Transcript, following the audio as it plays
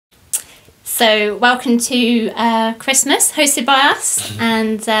So welcome to Christmas, hosted by us,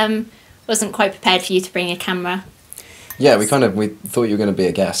 and wasn't quite prepared for you to bring a camera. Yeah, we thought you were going to be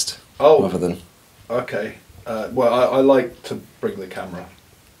a guest. Oh, rather than. Okay. Well, I like to bring the camera.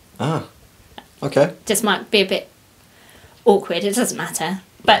 Ah. Okay. Just might be a bit awkward. It doesn't matter.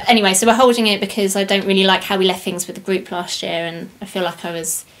 But anyway, so we're holding it because I don't really like how we left things with the group last year, and I feel like I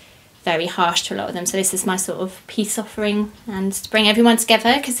was very harsh to a lot of them. So this is my sort of peace offering and to bring everyone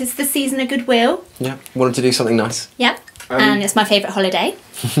together because it's the season of goodwill. Yeah, wanted to do something nice. Yeah, and it's my favourite holiday.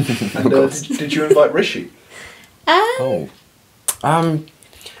 And did you invite Rishi? No,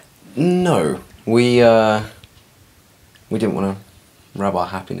 we didn't want to rub our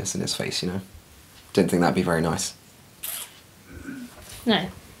happiness in his face, you know. Didn't think that'd be very nice. No.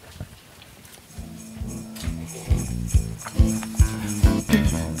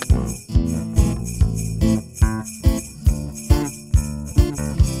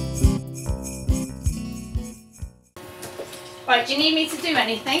 Right, do you need me to do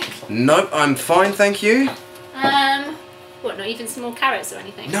anything? Nope, I'm fine, thank you. What, not even some more carrots or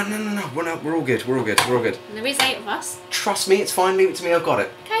anything? No, we're all good, we're all good. And there is 8 of us. Trust me, it's fine, leave it to me, I've got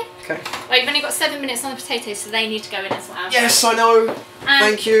it. Okay. Okay. Well, you've only got 7 minutes on the potatoes, so they need to go in as well. Yes, I know.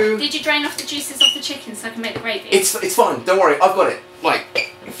 Thank you. Did you drain off the juices off the chicken so I can make the gravy? It's fine, don't worry, I've got it.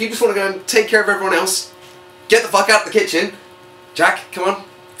 Like, if you just want to go and take care of everyone else, get the fuck out of the kitchen. Jack, come on,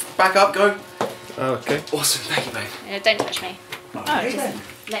 back up, go. Okay. Awesome, thank you, babe. Don't touch me. Just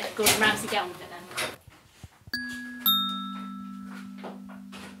let Gordon Ramsay get on with it then.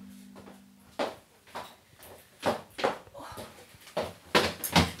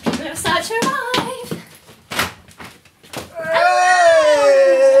 We're starting to arrive.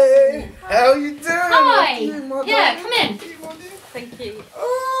 Hey! How are you doing? Hi. Yeah, come in. Thank you.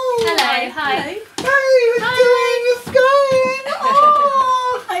 Oh. Hello. Hi. Hey, how you doing? It's going.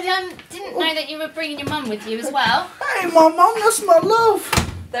 Oh. I didn't know that you were bringing your mum with you as well. Hey, my mum, that's my love.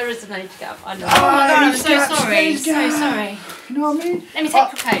 There is an age gap, I know. Oh my God, I'm so Age sorry. So gap. sorry. You know what I mean? Let me take your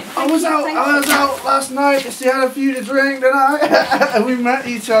coat. I was out last night. She had a few to drink, didn't I? And we met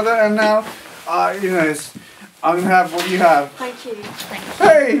each other, and now, you know, I'm gonna have what you have. Thank you.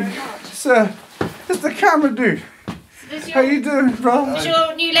 Hey, it's the camera dude. So How you doing, bro? does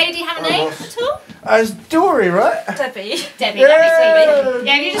your new lady have a name at all? It's Dory, right? Debbie. Debbie, Yeah. that'd be sweet.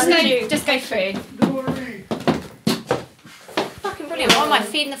 Yeah, if you just go through. Dory. Fucking brilliant. Why am I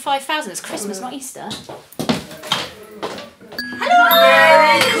feeding the 5,000? It's Christmas, not Easter.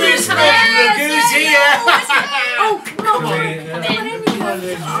 Merry Christmas, look who's here! Oh, come on. Come in.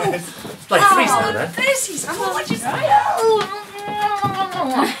 Like freezing there. This oh, what you say?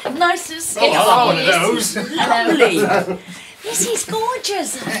 Nice to see you. Oh, I'll have one of those. Lovely. This is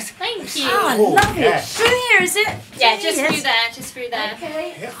gorgeous. Thank you. Oh, I love yeah. it. Through here, is it? Yeah, just through there, just through there.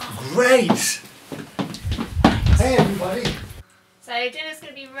 Okay. Great. Hey everybody. So dinner's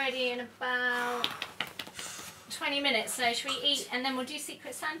going to be ready in about 20 minutes, so should we eat and then we'll do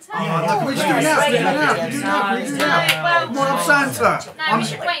Secret Santa? Oh, we do now. We do now. Well, More of Santa. no, we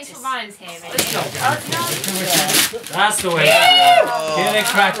should wait until Ryan's here. Really. That's the way. Get it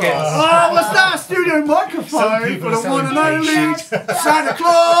cracking. Oh, what's that? Studio microphone for the one and only Santa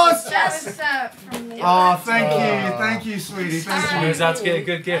Claus. Oh, thank you, sweetie. Thank you. Knows how to get a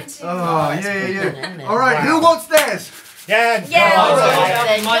good gift. Oh, yeah. All right, who wants theirs? Yeah.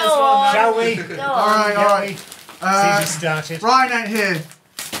 Yeah, Might as well. Shall we? All right. Season started. Ryan ain't here.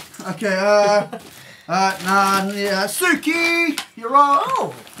 Okay. Suki, you're up.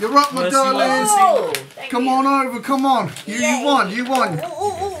 Oh. You're up, my Mercy, darling. Oh, Come on over. Come on. You won.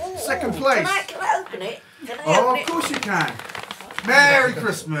 Oh. Second place. Can I open it? Can I Oh, open of it? course you can. Merry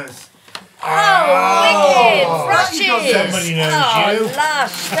Christmas. Oh, wicked! You got Brushes! somebody knows Oh, you.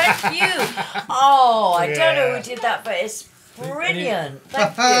 lush! Thank you! Oh, I don't know Yeah. who did that, but it's brilliant.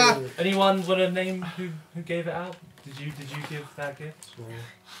 Thank you. Anyone want to name who gave it out? Did you give that gift? Or?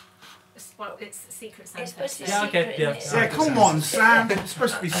 Well, it's Secret Santa. It's supposed to be Yeah, okay, secret, yeah. isn't it? Yeah, come on, Sam. It's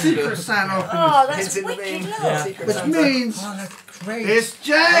supposed to be Secret Santa. Oh, that's wicked, look. Yeah. Which means Oh, that's great. it's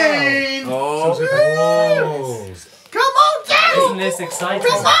Jane. Oh. Come on, Jane. Isn't this exciting?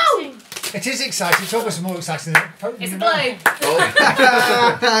 Come on. It is exciting. It's almost more exciting than poking It's a your blow. mouth.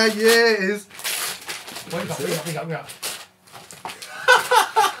 Yeah, it is. Wait up.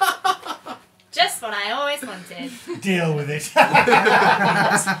 Just what I always wanted. Deal with it.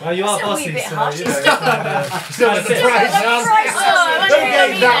 Well, you are It's a wee bossy, bit so harsh. you know. It's not Still with the price, huh? Who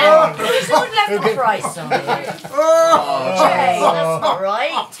gave that one? Who's left the price on it? Oh. Jay, that's not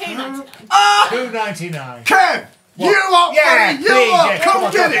right. $2.99. Kev, you up, Yeah, buddy. You please, up. yeah, Come come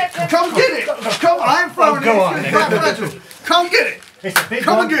on, get it. Come get it. Come on. I ain't throwing go it. on, It's then. quite fragile. Come get it. It's a big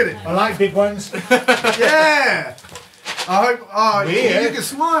Come one. and get it. I like big ones. Yeah. I hope. Oh, you Weird. can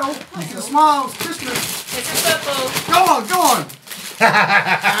smile. You can smile. It's Christmas. It's a football. Go on, go on.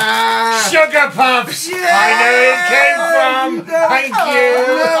 Sugar Puffs! Yeah. I know it came from! Thank you!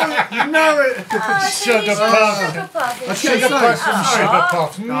 You know it. Sugar Puffs! Puff. Sugar Puffs from Sugar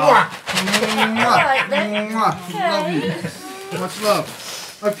Puffs. Mwah. Alright then. Love you. Much love.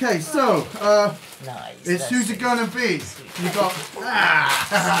 Okay, so, Nice. it's who's it gonna be? You got.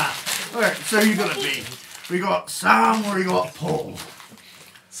 Alright, so who you gonna be? We got Sam or we got Paul?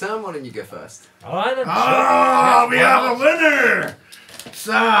 Sam, why don't you go first? Alright then. Ah, we have a winner!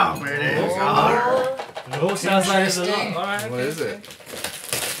 Sam, it is. It all sounds like it's a lot. Alright. What is it?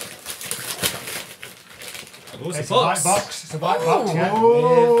 Oh, it's a It's a white box. box. It's a white box, yeah.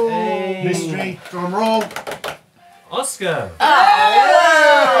 Oh, With a Mystery. drum roll. Oscar.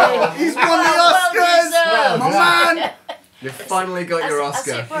 He's won the Oscars! Well My man! You've finally got your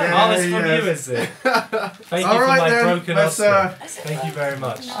Oscar. Oh, it's from yes. you, is it? Thank you for Alright my then, broken let's, Oscar. Thank you very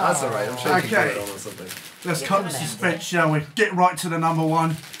much. That's alright, I'm sure you can Okay. put it on or something. let's cut the suspense, shall we? Get right to the number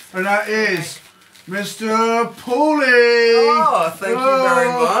one. And that is Mr. Paulie! Oh, thank you very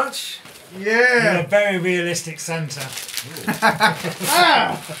Oh. much. You're Yeah! a very realistic Santa.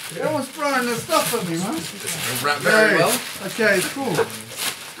 Ah! Everyone's throwing the stuff at me, man. Wrapped very well. Okay, cool.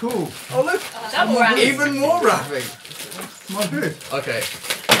 Cool. Oh look, Double wrap. even more wrapping. My hood. Okay.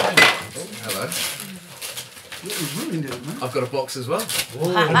 Hello. You ruined it, man. I've got a box as well.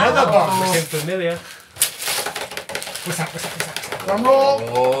 Another box. Looking familiar. What's that? What's that? What's that? Drum roll.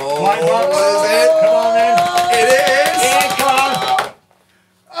 Oh, White box. what is it? Come on then. It is. Yeah, come on.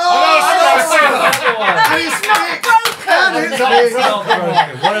 Another one. And it's fixed! And it's It's fixed! not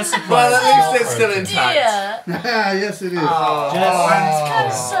broken. What a surprise. Well, at It's least it's still not intact. Dear. Yes, it is.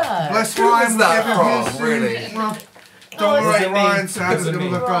 Just- Bless Who was Ryan, that give him from, his really? Well, Oh, don't is worry, it me? Ryan. Santa's Is it going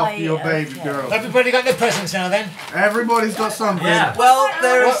to me? look after your Right, baby okay. girl. Everybody got their presents now then? Everybody's got something. Yeah. Well,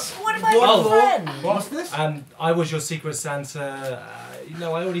 there's What about one your more. friend? What's this? I was your Secret Santa. You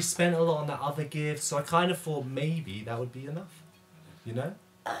know, I already spent a lot on that other gift, so I kind of thought maybe that would be enough. You know?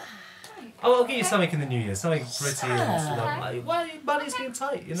 Oh, I'll get you something in the new year, something pretty and lovely. Well, money's getting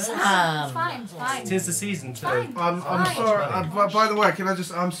tight, you know? Fine. Tis the season to. I'm Fine. sorry. By the way, can I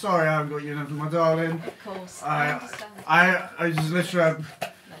just? I'm sorry I haven't got you nothing, my darling. Of course. I just literally.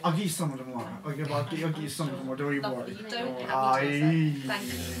 I'll give you some of them. I'll give you some of them. Don't you worry. You don't have to. Thank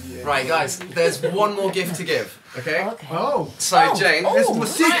you. Right, guys. There's one more gift to give. Okay. Okay. Oh, So Jane, this is my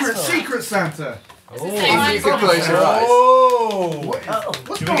nice. secret Santa. Oh, if you could close your eyes. Oh! What's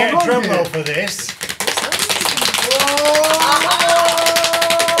Do we going get a on drum here? roll for this?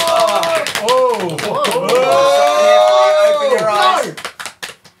 Oh! Open your eyes.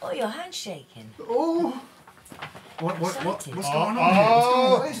 Oh, your hand's shaking. Oh! What's Excited. going on here? What's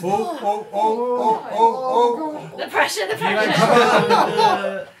going on? What is this? The pressure, the You like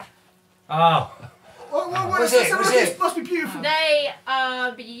pressure. Oh. What is it? this? What's This it? must be beautiful. They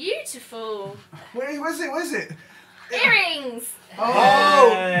are beautiful. Where's it? Where's it? Earrings. Oh,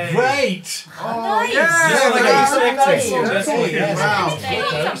 Yay. great! Oh, Nice. yeah! Yeah, like that's I expected. cool. That's That's cool. cool. Yes. Wow. They need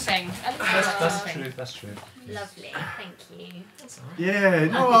Okay. something. That's true, that's true. Lovely. Thank you. Yeah.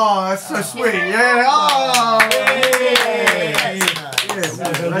 Oh, that's so sweet. Yeah. Oh. Yay! That's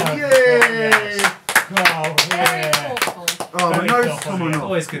nice. Yay. Oh, Very yeah. thoughtful. Oh, my Very nose is thoughtful, coming yeah. up.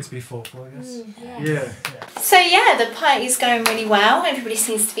 Always good to be thoughtful, I guess. Yeah. So yeah, the party's going really well. Everybody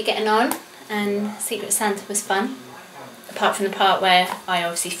seems to be getting on, and Secret Santa was fun. Apart from the part where I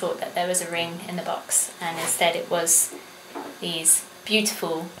obviously thought that there was a ring in the box, and instead it was these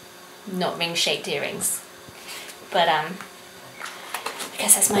beautiful, not ring-shaped earrings. But I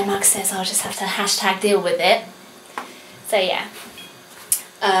guess as my mug says, I'll just have to hashtag deal with it. So yeah.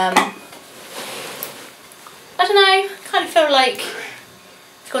 I don't know. Kind of feel like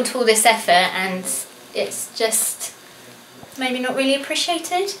I've gone to all this effort and it's just maybe not really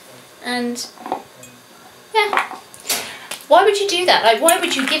appreciated. And yeah. Why would you do that? Like, why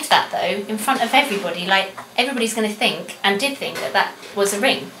would you give that though in front of everybody? Like, everybody's going to think and did think that that was a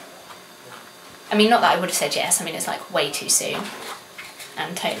ring. I mean, not that I would have said yes. I mean, it's like way too soon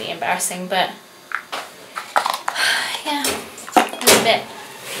and totally embarrassing. But yeah, I was a bit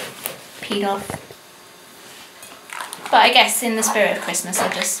peed off. But I guess in the spirit of Christmas,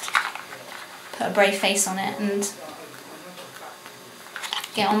 I'll just put a brave face on it and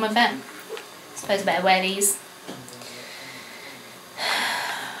get on with it. I suppose I better wear these.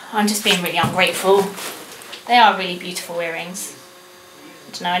 I'm just being really ungrateful. They are really beautiful earrings.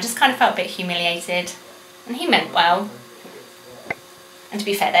 I don't know, I just kind of felt a bit humiliated. And he meant well. And to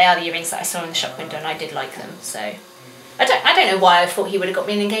be fair, they are the earrings that I saw in the shop window and I did like them, so I don't know why I thought he would have got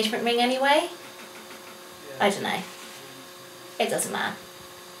me an engagement ring anyway. I don't know. It doesn't matter.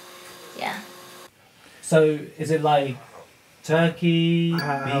 Yeah. So, is it like turkey, beef?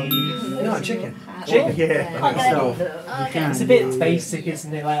 No, chicken. Chicken? Yeah. It's a bit basic,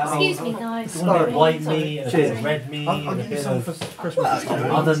 isn't it? Like, Excuse me, guys. You want a bit of white meat, and a bit of red meat, I'll and a give you bit some for of Christmas.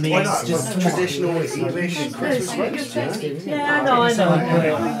 other meats. Why not? Just Traditional English Christmas roast. Yeah, no, I know.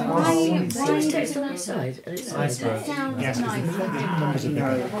 Iceberg. I'll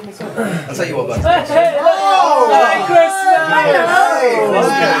tell you what, bud. Merry Christmas!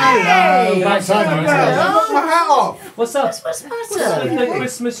 Knock my hat off. What's up? What's the What's matter? with the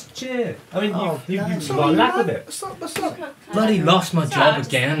Christmas cheer? I mean, you've got a lack of it. What's up? Bloody lost my job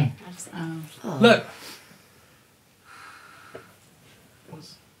again. Look.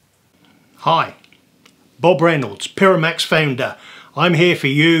 Hi, Bob Reynolds, Pyramax founder. I'm here for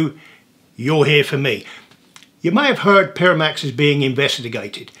you, you're here for me. You may have heard Pyramax is being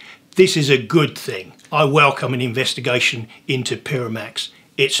investigated. This is a good thing. I welcome an investigation into Pyramax.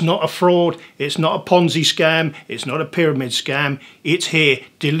 It's not a fraud, it's not a Ponzi scam, it's not a pyramid scam. It's here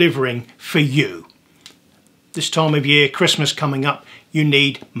delivering for you. This time of year, Christmas coming up, you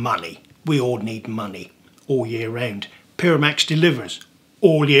need money. We all need money all year round. Pyramax delivers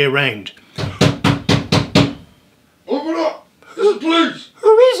all year round. Open up! It's the police!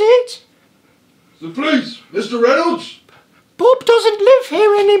 Who is it? It's the police! Mr. Reynolds! Bob doesn't live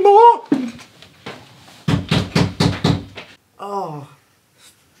here anymore.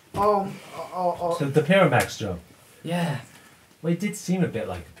 The Pyramax job. Yeah. Well, it did seem a bit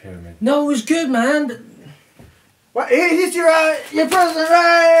like a pyramid. No, it was good, man. But Well, here's your present,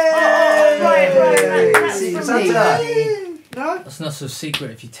 right? Right. That's See, for Santa. me. No? that's not so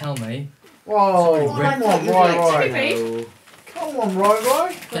secret if you tell me. Whoa, Sorry, come on, right. Come on,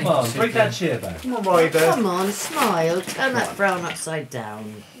 right. Come on, break that cheer back. Come on, right there. Come on, smile. Turn that frown upside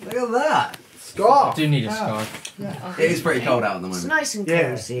down. Look at that. I Scarf. do need a scarf. It is pretty cold out at the It's moment. nice and Yeah,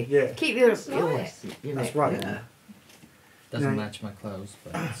 cosy. yeah. Keep your That's neck right. warm. Doesn't No. match my clothes,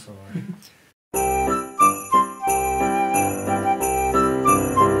 but it's alright.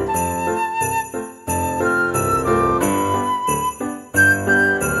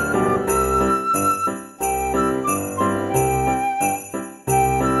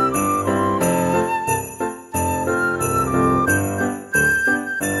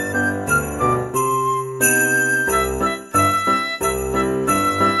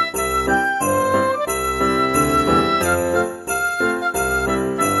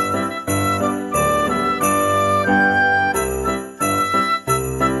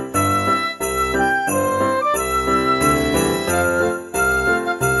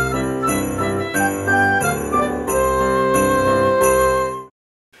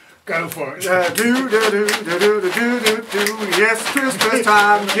 Go for it. Yes, Christmas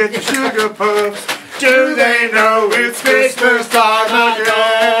time. Get your sugar puffs. Do they know it's Christmas time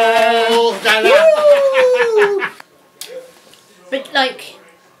again? But like,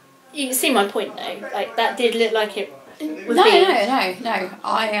 you can see my point though. Like that did look like it was No. being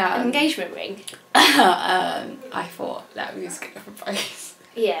I an engagement ring. I thought that we was gonna propose.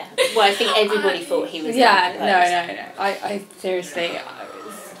 Yeah. Well, I think everybody thought he was. Yeah, gonna propose. no. I seriously, I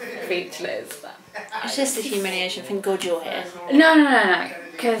was speechless. It's just a humiliation. Thank God you're here. No.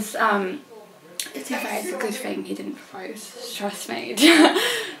 Because to be fair, it's a good thing he didn't propose. Trust me.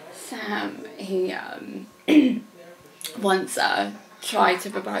 Sam, he once tried to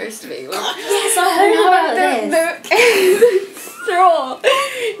propose to me. Yes, I heard about this. The straw.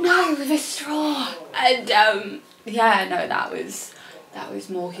 No, with a straw. And yeah, no, that was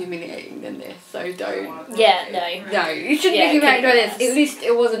more humiliating than this. So don't. Yeah, No, you shouldn't Yeah, be humiliated by couldn't this. At least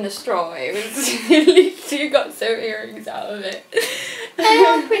it wasn't a straw. It was at least you got some earrings out of it. They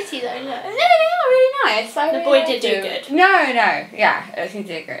are pretty though. Look. No, they are really nice. I The really boy liked did do him. good. No, yeah, he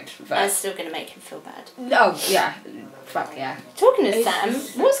did good. I was But still gonna make him feel bad. oh yeah, fuck yeah. Talking to Sam,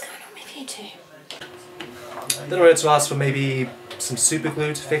 what's going on with you two? Then I wanted to ask for maybe some super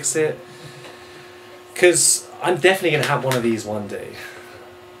glue to fix it. Because I'm definitely going to have one of these one day.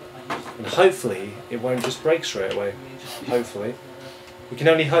 And hopefully it won't just break straight away. Hopefully. We can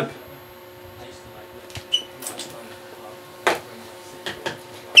only hope.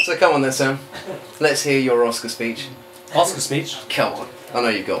 So come on then, Sam. Let's hear your Oscar speech. Oscar speech? Come on. I know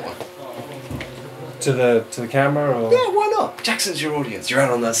you've got one. To the camera or? Yeah, why not? Jackson's your audience. You're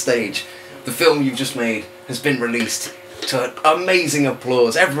out on that stage. The film you've just made has been released to amazing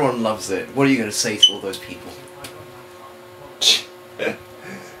applause. Everyone loves it. What are you going to say to all those people?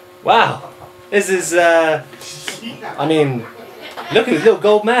 Wow. This is, I mean, look at the little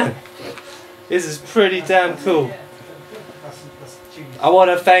gold man. This is pretty damn cool. I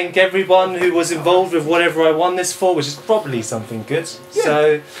want to thank everyone who was involved with whatever I won this for, which is probably something good. Yeah,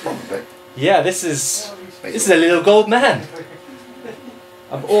 so, probably. Yeah, this is a little gold man.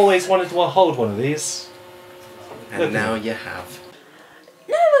 I've always wanted to hold one of these. And now you have.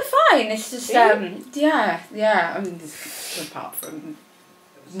 No, we're fine. It's just yeah. I mean, apart from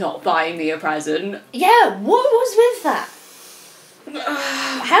not buying me a present. Yeah, what was with that?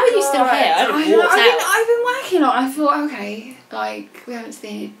 How are you still here? I've been working on. I thought, okay, like we haven't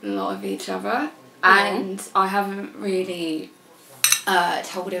seen a lot of each other, and I haven't really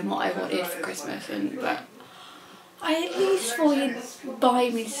told him what I wanted for Christmas, but I at least thought he'd buy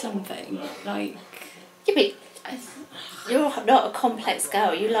me something. Like, yeah, but you're not a complex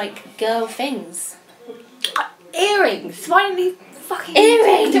girl. You like girl things. Earrings. Why don't you fucking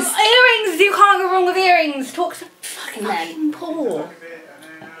earrings? Earrings. You can't go wrong with earrings. Talk to fucking Paul.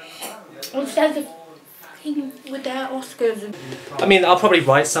 Instead of fucking with their Oscars. I mean, I'll probably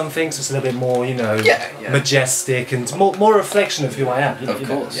write something so it's a little bit more, you know, majestic and more reflection of who I am. Of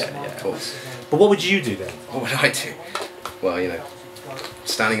course, of course. But what would you do then? What would I do? Well, you know,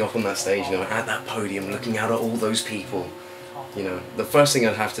 standing up on that stage, you know, at that podium, looking out at all those people, you know, the first thing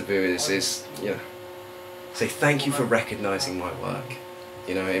I'd have to do is you know, say thank you for recognising my work.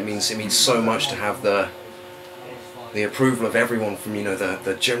 You know, it means so much to have the approval of everyone, from, you know,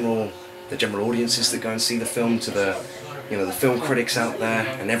 the general audiences that go and see the film, to the, you know, the film critics out there,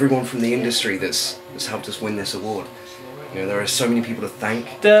 and everyone from the industry that's helped us win this award. You know, there are so many people to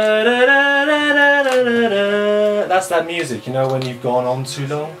thank. That's that music, you know, when you've gone on too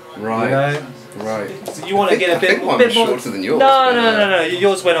long. Right. You know? Right. So you want to get a bit more shorter than yours. No.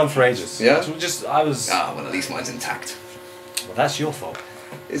 Yours went on for ages. Yeah. I was. Ah, well, at least mine's intact. Well, that's your fault.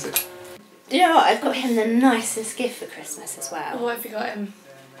 Is it? You know what? I've got him the nicest gift for Christmas as well. What have you got him?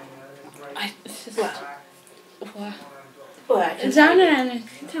 Well, tell me.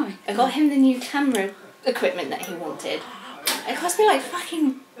 I got him the new camera equipment that he wanted. It cost me like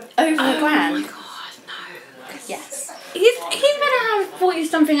fucking over $1,000. Oh my god, no. Yes. He's better have bought you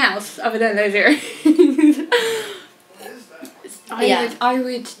something else other than those earrings. I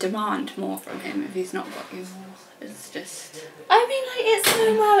would demand more from him if he's not got you more. It's just... I mean, like, it's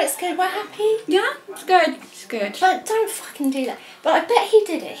going well, it's good, we're happy. Yeah, it's good, it's good. But don't fucking do that. But I bet he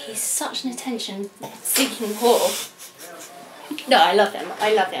did it. He's such an attention-seeking whore. No, I love him.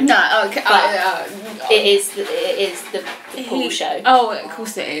 No, okay. It is the Paul show. Oh, of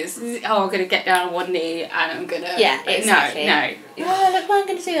course it is. Oh, I'm going to get down on one knee and I'm going to... Yeah, exactly. No. Oh, look what I'm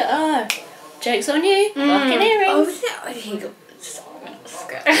going to do. Oh, joke's on you. Fucking earrings. Oh, he got...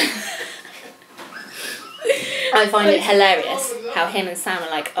 Scared. I find it hilarious how him and Sam are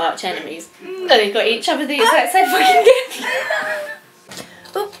like arch enemies. And they've got each other the exact same fucking gift.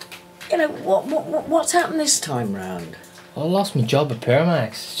 Well, you know, what's happened this time round? I lost my job at Pyramax.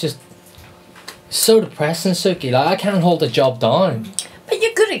 It's just so depressing, Suki. Like, I can't hold a job down. But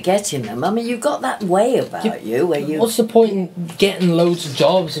you're good at getting them. I mean, you've got that way about you where you... What's the point in getting loads of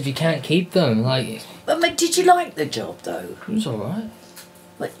jobs if you can't keep them? Like... But did you like the job, though? It was alright.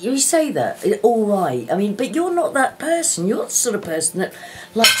 But you say that, all right. I mean, but you're not that person. You're the sort of person that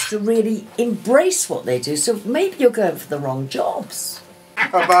likes to really embrace what they do. So maybe you're going for the wrong jobs.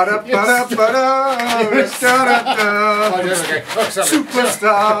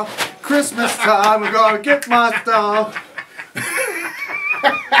 Superstar, Christmas time, we're gonna get my star.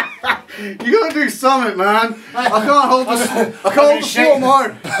 You gotta do something, man. I can't hold the form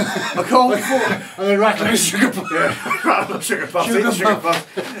hard. I can't hold the form. I'm gonna rattle the sugar puff. Rattle the sugar puff. Sugar puff.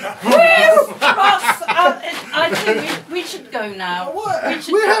 Ross, I think we should go now.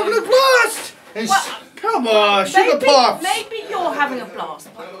 We're having a blast. Come on, sugar puffs. Maybe you're having a blast.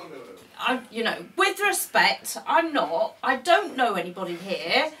 You know, with respect, I'm not. I don't know anybody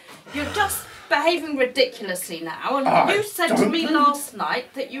here. You're just behaving ridiculously now, and you said to me last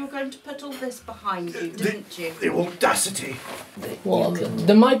night that you were going to put all this behind you, didn't you? The audacity. Well,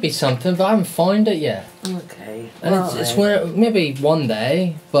 there might be something, but I haven't found it yet. Okay. And it's where maybe one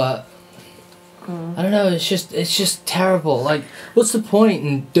day, but I don't know. It's just terrible. Like, what's the point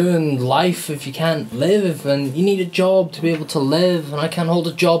in doing life if you can't live? And you need a job to be able to live, and I can't hold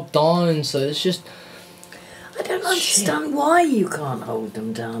a job down. So it's just. I don't understand why you can't hold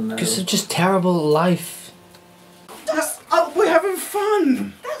them down, though. Because it's just terrible life. We're having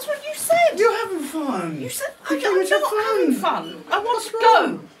fun. That's what you said. You're having fun. You said I'm not having fun. I want to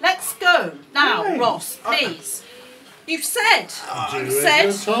go. Let's go now, Right. Ross. Please. You said. You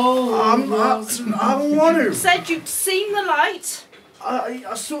said. I don't want to. You said you'd seen the light.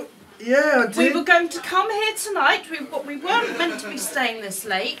 I saw. Yeah, I did. We were going to come here tonight. We weren't meant to be staying this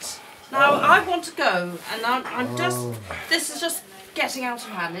late. Now I want to go, and I'm just. This is just getting out of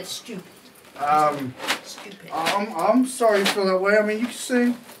hand. It's stupid. Stupid. I'm sorry you feel that way. I mean, you can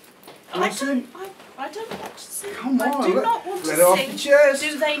sing. I don't want to sing. Come I on, do let- not want let to it off sing. your chest.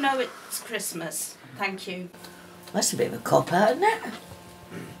 Do they know it's Christmas? Thank you. That's a bit of a cop out, isn't it?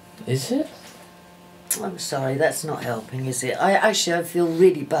 Is it? I'm sorry, that's not helping, is it? I feel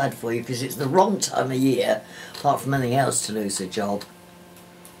really bad for you because it's the wrong time of year, apart from anything else, to lose a job.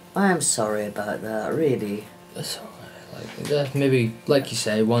 I am sorry about that, really. That's alright. Like, yeah, maybe, like you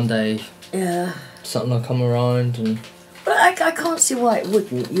say, one day Yeah. something will come around and. But I can't see why it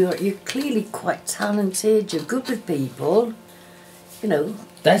wouldn't. You're clearly quite talented. You're good with people. You know.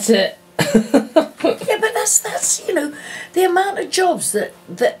 That's it. Yeah, but that's the amount of jobs that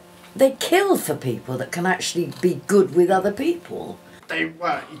they kill for people that can actually be good with other people. Hey,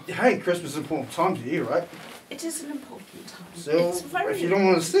 Christmas is an important time to you, right? It is an important time. So, It's very if you don't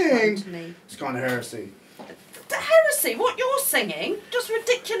want to important sing, to me. it's kind of heresy. The heresy, what you're singing, just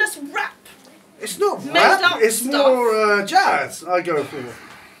ridiculous rap. It's not Made rap, up it's stuff. more jazz I go for.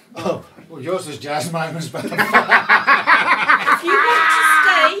 Oh, well, yours is jazz, mine was better. If you want to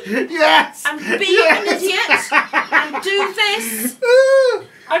stay Yes! and be an idiot and do this,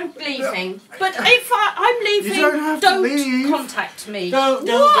 I'm leaving. But if I'm leaving, You don't have to leave. contact me. Don't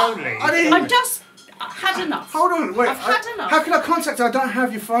leave. I didn't. I've just had enough. Hold on, wait. I've had enough. How can I contact you? I don't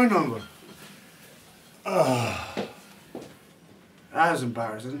have your phone number. That was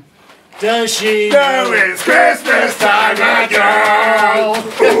embarrassing. Does she know it's Christmas time, my girl?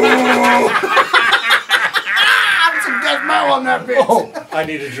 I'm some death metal on that bitch. Oh, I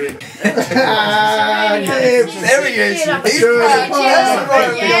need a drink. There he is. He's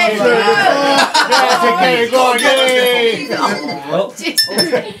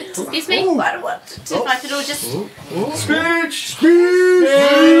Excuse me? What? If I could all just... Speech!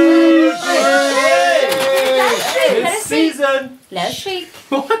 It's season. Let's speak.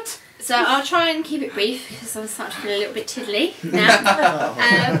 What? So I'll try and keep it brief because I'm starting to feel a little bit tiddly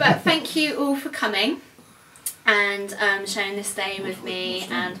now. But thank you all for coming and sharing this day with me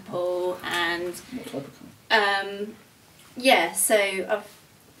and Paul and yeah. So I've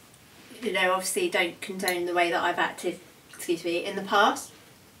obviously don't condone the way that I've acted, in the past,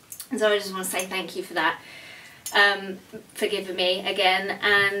 and so I just want to say thank you for that. Forgiving me again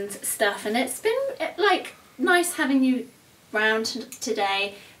and stuff, and it's been like nice having you round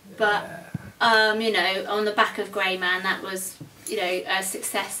today. But on the back of Grey Man, that was a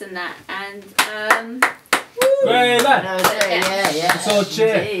success and that, and Grey Man. Yeah. So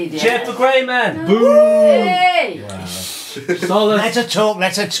cheer. Indeed, yeah. Cheer for Grey Man. Hey! Wow. Solid. Let her talk,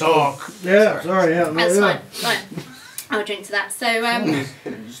 let her talk. Yeah, sorry, yeah. that's fine. I'll drink to that. So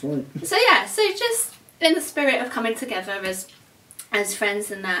so just in the spirit of coming together as friends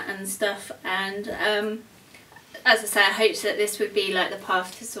and that and stuff, and as I say, I hoped that this would be like the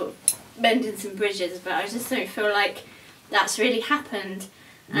path to sort of mending some bridges, but I just don't feel like that's really happened,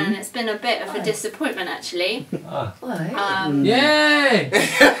 and it's been a bit of a disappointment actually. Yay!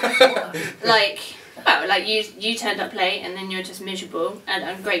 Like you turned up late and then you're just miserable and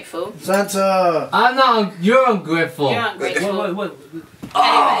ungrateful. Santa! I'm not. You're ungrateful. You're ungrateful. What?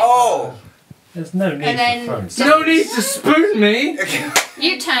 Oh! There's no need And then- for phones. No need to spoon me.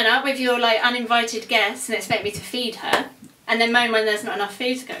 You turn up with your like uninvited guests and expect me to feed her, and then moan when there's not enough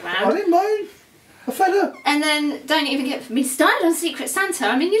food to go I around. didn't moan. I fed her. And then don't even get me started on Secret Santa.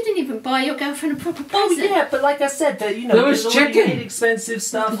 I mean, you didn't even buy your girlfriend a proper Oh present. yeah, but like I said, that There was there's already chicken. made expensive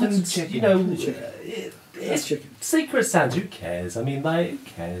stuff, and it's Secret Santa. Who cares? I mean, like, who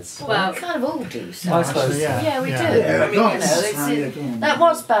cares? Well, We kind of all do. So. I suppose. Yeah, we do. Yeah, I mean, go on. that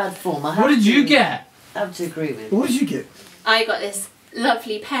was bad form. I have What did you to- get? have to agree with. What did you get? I got this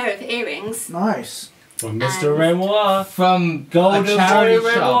lovely pair of earrings. Nice. From Mr. Renoir. From Golden a charity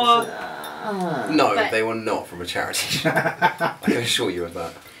Boy shop. Renoir. No, But- they were not from a charity. I can assure you of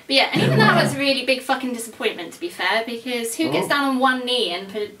that. But yeah, and even that was a really big fucking disappointment, to be fair, because who gets down on one knee and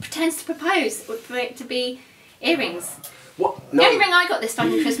pretends to propose for it to be earrings? What? The No. only ring I got this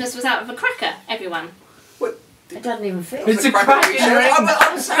fucking Christmas was out of a cracker, everyone. It doesn't even fit. It's a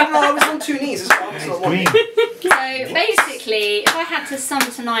I was on two knees. I was on one knee. So basically, if I had to sum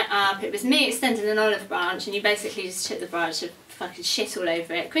tonight up, it was me extending an olive branch and you basically just took the branch and fucking shit all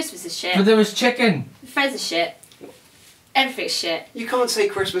over it. Christmas is shit. But there was chicken. Fred's is shit. Everything's shit. You can't say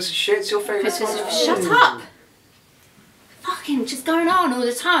Christmas is shit. It's your favourite Christmas time. is shut up! Fucking just going on all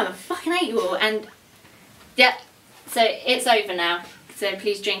the time. I fucking hate you all. And yeah, so it's over now. So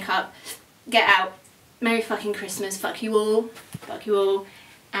please drink up, get out. Merry fucking Christmas. Fuck you all. Fuck you all.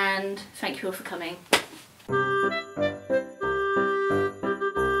 And thank you all for coming.